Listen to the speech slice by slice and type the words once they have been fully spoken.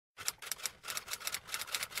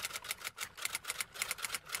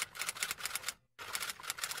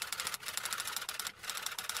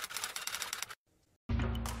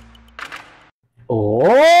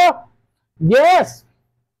Oh, yes,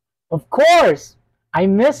 of course. I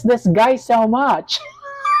miss this guy so much.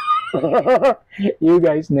 You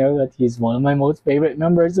guys know that he's one of my most favorite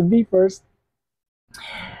members of Be First.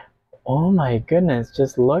 Oh my goodness,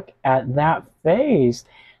 just look at that face.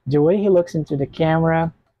 The way he looks into the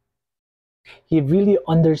camera, he really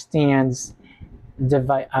understands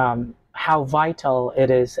how vital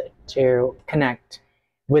it is to connect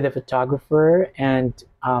with a photographer, and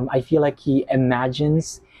I feel like he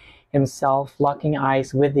imagines himself locking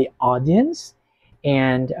eyes with the audience,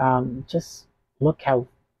 and just look how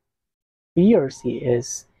fierce he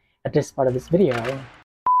is at this part of this video.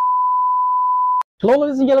 Hello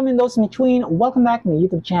ladies and gentlemen, those in between, welcome back to my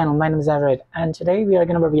YouTube channel. My name is Everett, and today we are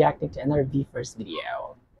going to be reacting to another Be First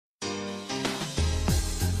video.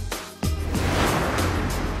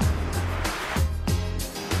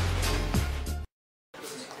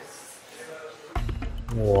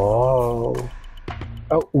 Whoa.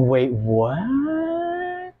 Oh, wait, what?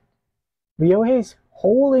 Ryohei is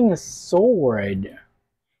holding a sword.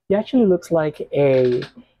 He actually looks like a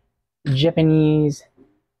Japanese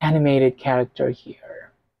animated character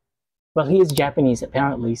here. Well, he is Japanese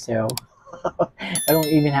apparently, so I don't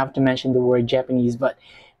even have to mention the word Japanese, but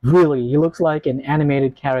really, he looks like an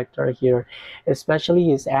animated character here, especially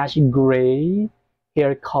his ash gray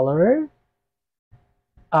hair color.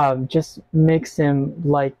 Just makes him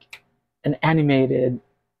like an animated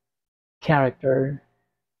character.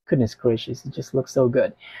 Goodness gracious, it just looks so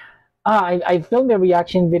good. I filmed a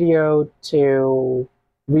reaction video to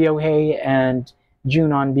Ryohei and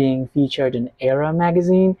Junon being featured in Era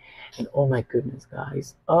magazine, and oh my goodness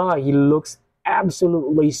guys, he looks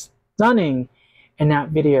absolutely stunning in that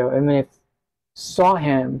video. I mean, I saw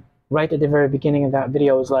him right at the very beginning of that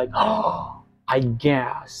video, I was like, oh, I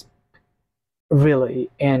gasped,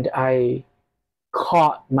 really, and I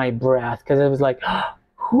caught my breath because I was like, oh,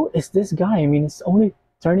 who is this guy? I mean, it's only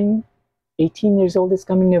turning 18 years old this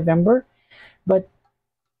coming November, but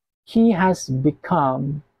he has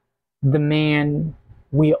become the man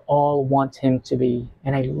we all want him to be,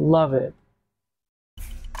 and I love it.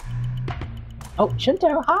 Oh,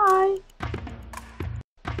 Shinto, hi!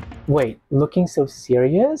 Wait, looking so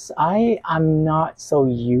serious? I am not so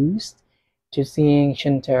used to seeing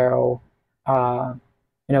Shinto,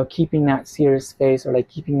 you know, keeping that serious face or like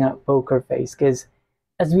keeping that poker face, because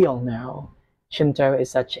as we all know, Shinto is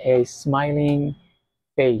such a smiling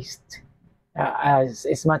faced,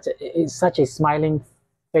 is such a smiling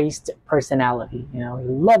faced personality. You know, he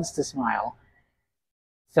loves to smile.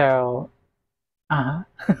 So, oh,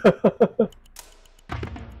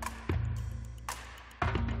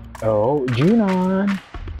 Junon.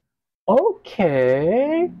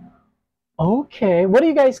 Okay. Okay. What do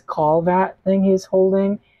you guys call that thing he's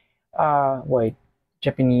holding? Wait,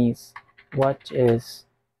 Japanese. What is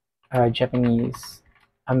a Japanese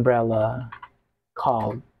umbrella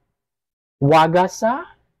called? Wagasa?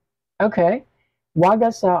 Okay.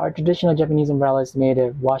 Wagasa are traditional Japanese umbrellas made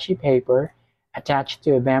of washi paper attached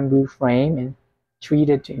to a bamboo frame and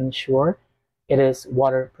treated to ensure it is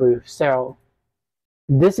waterproof. So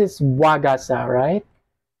this is Wagasa, right?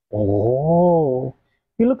 Oh,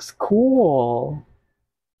 he looks cool.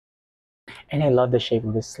 And I love the shape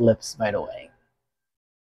of his lips, by the way.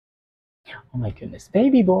 Oh my goodness,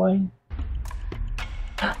 baby boy.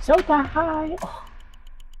 Sota, hi.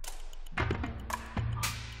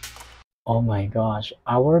 Oh my gosh,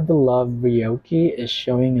 our beloved Ryoki is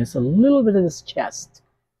showing us a little bit of his chest.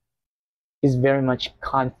 He's very much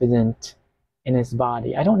confident in his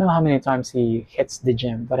body. I don't know how many times he hits the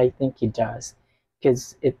gym, but I think he does,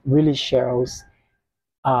 because it really shows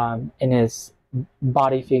in his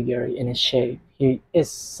body figure, in his shape. He is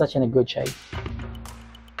such in a good shape.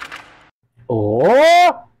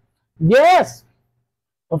 Oh, yes,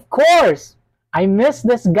 of course. I miss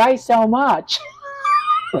this guy so much.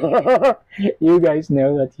 You guys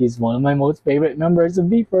know that he's one of my most favorite members of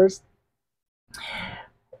Be First.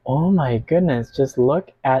 Oh my goodness, just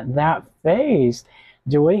look at that face.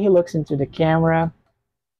 The way he looks into the camera,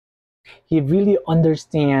 he really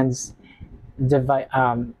understands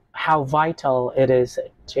how vital it is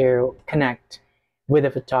to connect with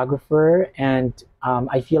a photographer, and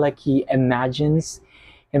I feel like he imagines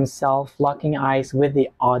himself locking eyes with the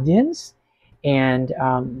audience, and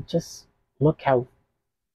just look how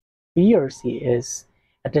fierce he is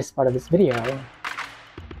at this part of this video.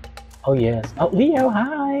 Oh yes. Oh, Leo,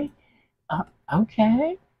 hi.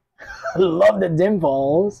 Okay. Love the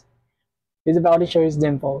dimples. He's about to show his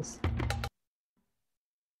dimples.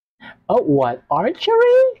 Oh, what?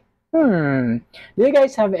 Archery? Do you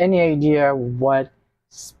guys have any idea what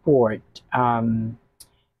sport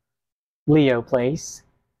Leo plays,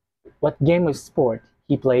 what game of sport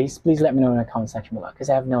he plays, please let me know in the comment section below, because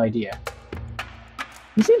I have no idea.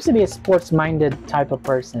 He seems to be a sports-minded type of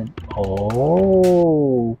person.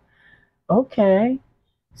 Oh, okay.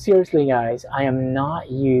 Seriously, guys, I am not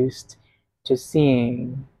used to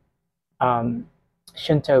seeing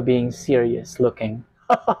Shinto being serious looking.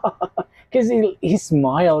 Because he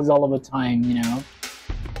smiles all of the time, you know.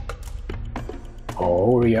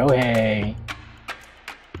 Oh, Ryohei.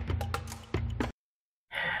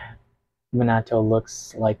 Minato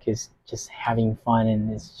looks like he's just having fun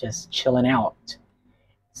and is just chilling out.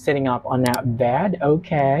 Sitting up on that bed,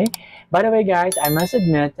 okay. By the way, guys, I must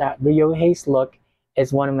admit that Ryohei's look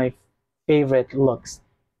is one of my favorite looks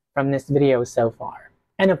from this video so far.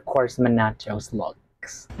 And of course, Minato's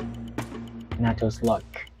looks. Minato's look.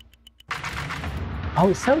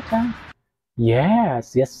 Oh, Sota.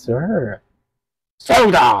 Yes, yes, sir.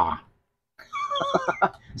 Soda!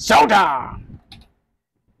 Soda!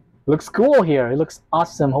 Looks cool here. He looks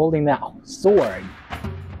awesome holding that sword.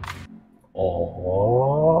 Oh,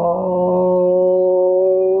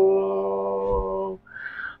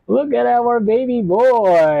 look at our baby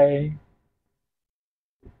boy.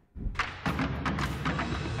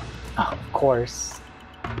 Oh, of course.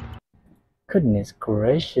 Goodness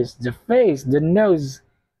gracious, the face, the nose,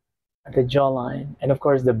 the jawline, and of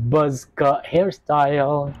course the buzz cut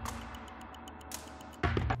hairstyle.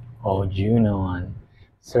 Oh, Junon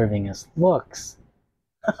serving us looks.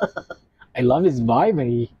 I love his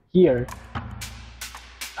vibe here.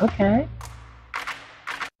 Okay.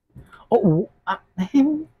 Oh,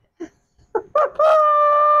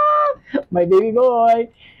 my baby boy.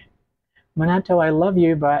 Minato, I love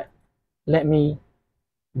you, but let me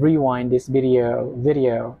rewind this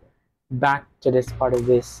video back to this part of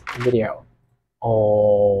this video.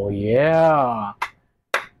 Oh yeah,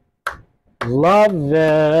 love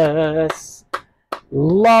this,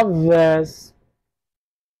 love this.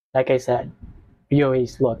 Like I said,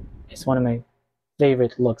 Ryohei's look is one of my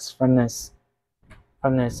favorite looks from this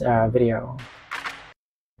video.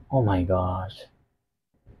 Oh my gosh,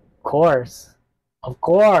 of course,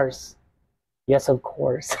 yes, of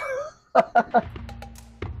course.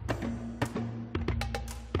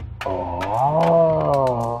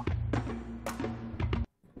 Oh,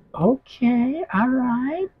 okay, all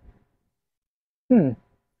right. Let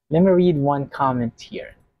me read one comment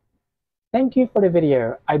here. Thank you for the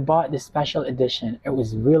video. I bought the special edition. It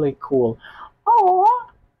was really cool.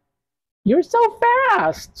 Oh, you're so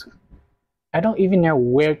fast. I don't even know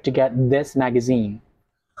where to get this magazine.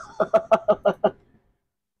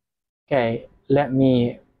 Okay, let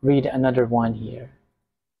me read another one here.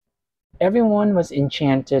 Everyone was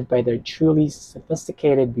enchanted by their truly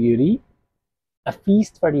sophisticated beauty. A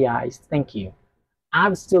feast for the eyes. Thank you.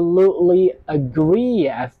 Absolutely agree.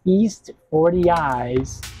 A feast for the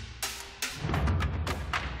eyes.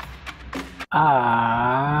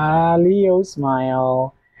 Ah, Leo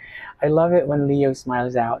smile. I love it when Leo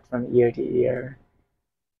smiles out from ear to ear.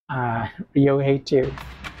 Ryohei too.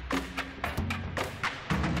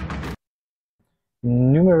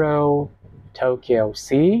 Numero Tokyo.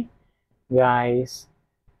 See? Guys,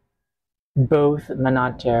 both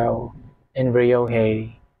Minato and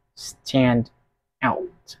Ryohei stand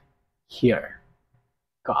out here.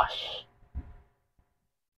 Gosh.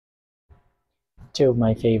 Two of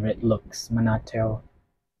my favorite looks, Minato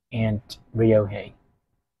and Ryohei.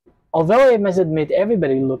 Although I must admit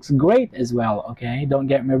everybody looks great as well, okay? Don't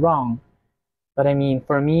get me wrong. But I mean,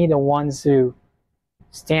 for me, the ones who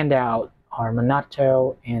stand out are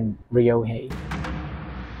Minato and Ryohei.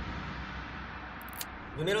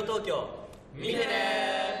 Numero Tokyo, 見て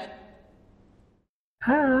ね!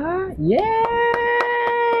 Ah, yay!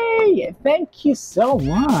 Thank you so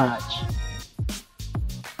much.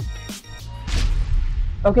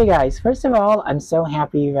 Okay guys, first of all, I'm so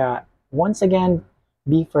happy that once again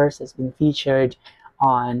BE:FIRST has been featured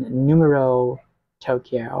on Numero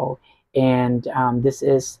Tokyo, and this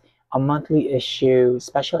is a monthly issue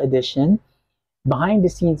special edition behind the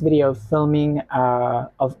scenes video filming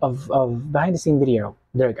of behind the scene video.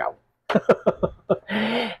 There we go.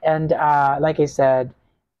 And like I said,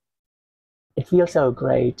 it feels so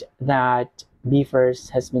great that BE:FIRST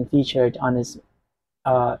has been featured on this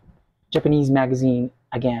Japanese magazine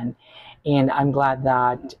again, and I'm glad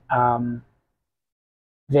that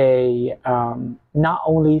they not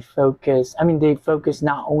only focus, they focus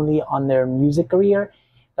not only on their music career,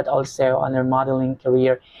 but also on their modeling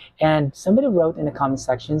career. And somebody wrote in the comment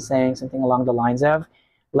section saying something along the lines of,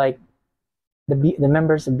 like, the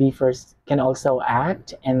members of BE:FIRST can also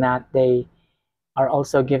act, and that they are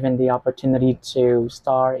also given the opportunity to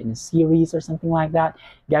star in a series or something like that.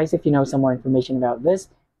 Guys, if you know some more information about this,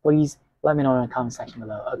 please let me know in the comment section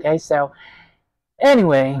below. Okay, so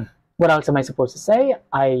anyway, what else am I supposed to say?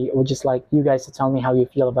 I would just like you guys to tell me how you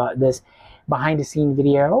feel about this behind the scene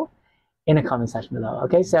video in the comment section below.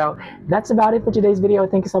 Okay, so that's about it for today's video.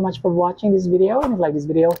 Thank you so much for watching this video, and if you like this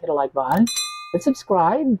video, hit a like button, hit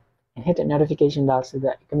subscribe, and hit the notification bell so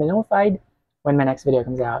that you can be notified when my next video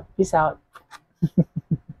comes out. Peace out.